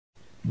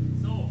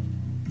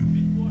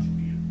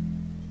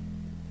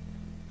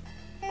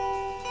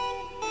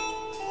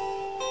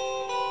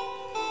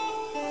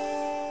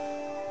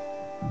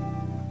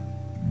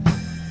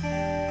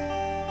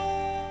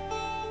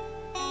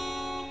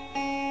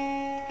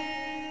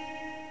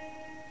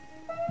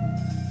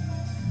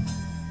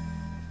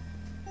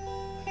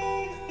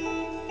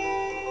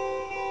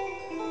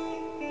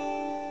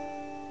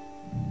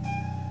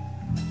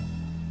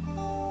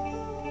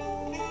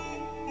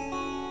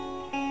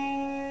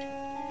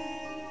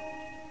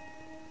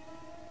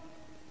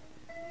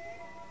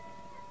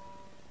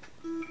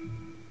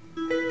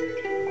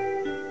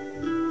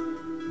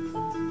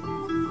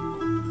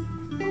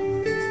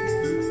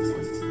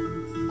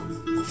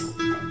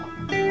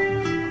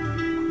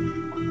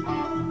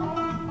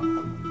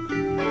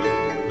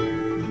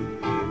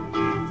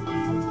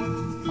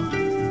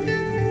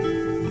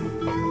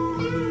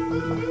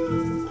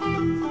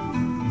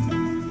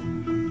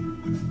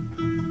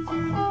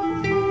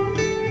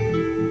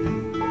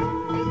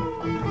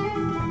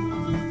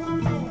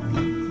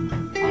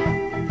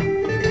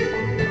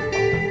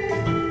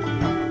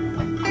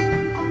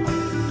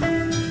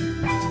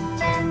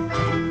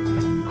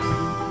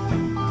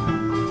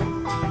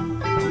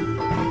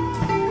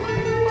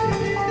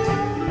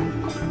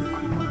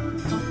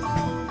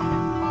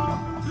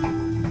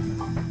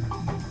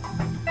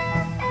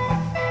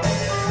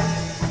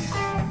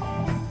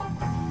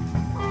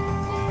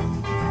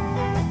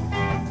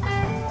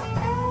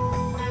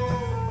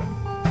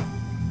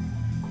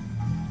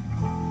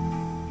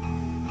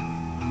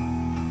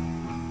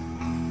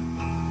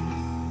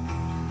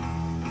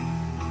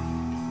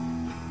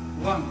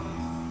1,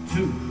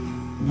 2,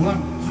 1,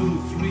 2,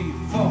 3,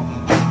 4.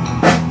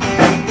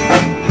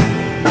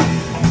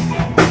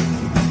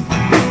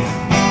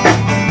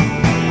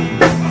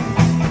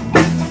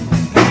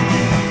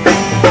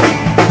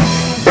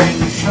 In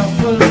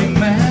shuffling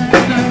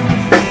madness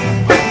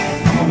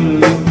of a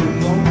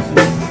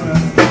locomotive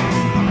breath,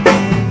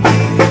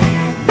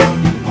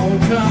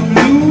 old-time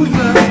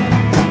loser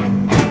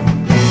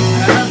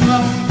has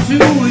lost to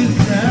his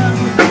death.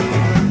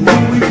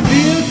 When we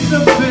feel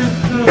the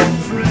best of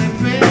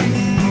tripping,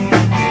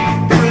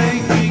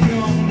 breaking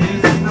on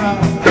his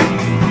brow.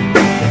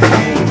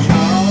 Oh,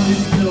 Charlie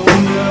stole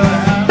the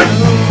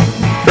handle,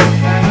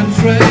 and the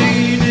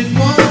train it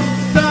won't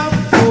stop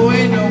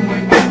going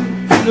away.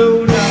 Slow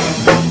down.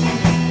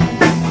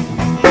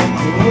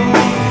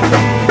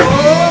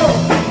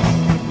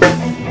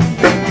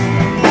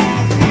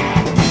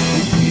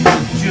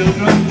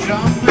 Children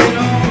jumping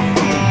off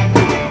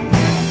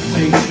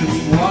stations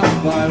one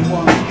by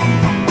one.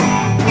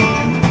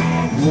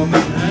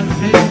 Woman and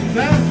his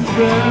best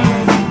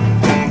friend,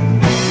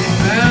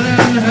 man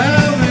and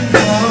having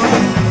fun.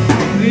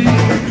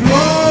 He's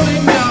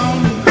crawling down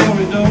the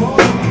corridor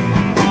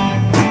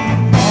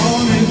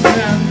on his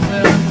hands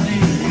and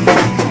knees.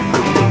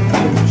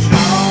 Oh,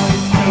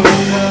 Charlie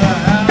stole the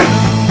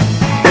handle,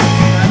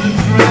 and the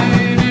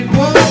train it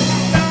won't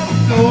stop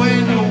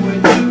going away.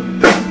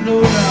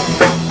 Slow down.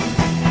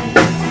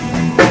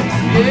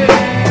 Yeah.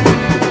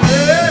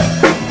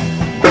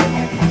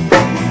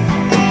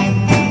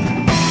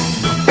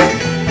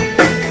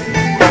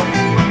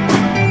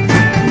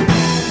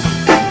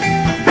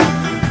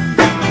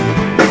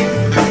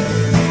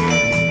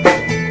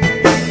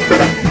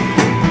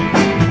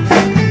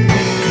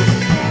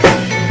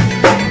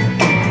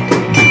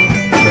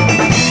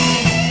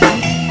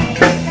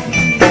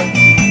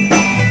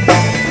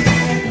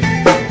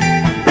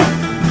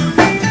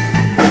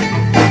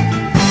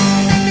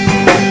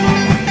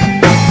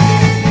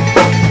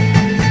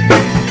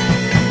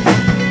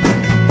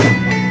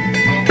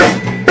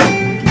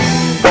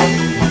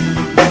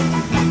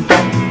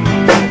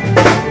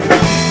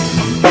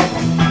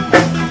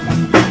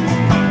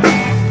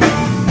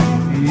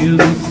 Hear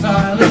the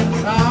silent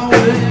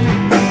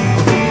howling,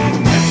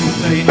 next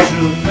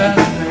angels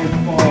as they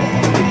fall,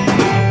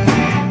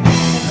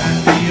 and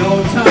the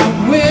old-time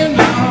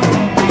winner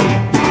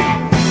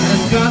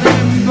has got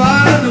him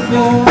by the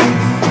balls.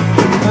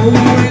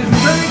 Always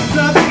breaks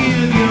up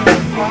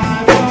Gideon's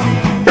fiber,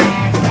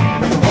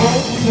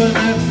 open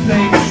at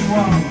page 1.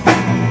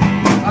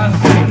 I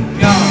said,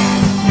 God,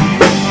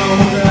 slow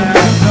the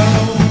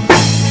handle,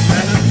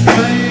 and the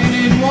train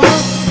it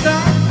won't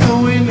stop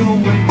going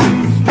away.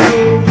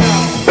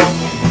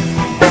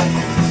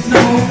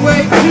 No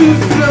way to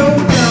slow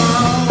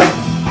down.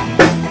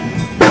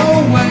 No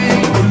way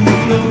to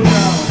slow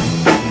down.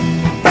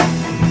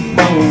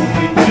 No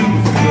way to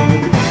slow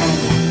down.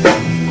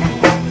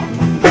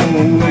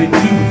 No way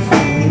to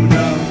slow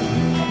down.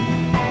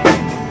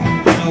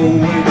 No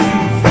way to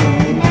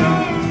slow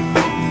down.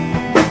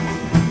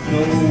 No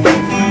way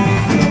to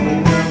slow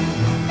down.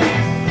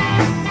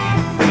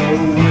 No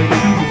way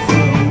to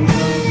slow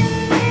down.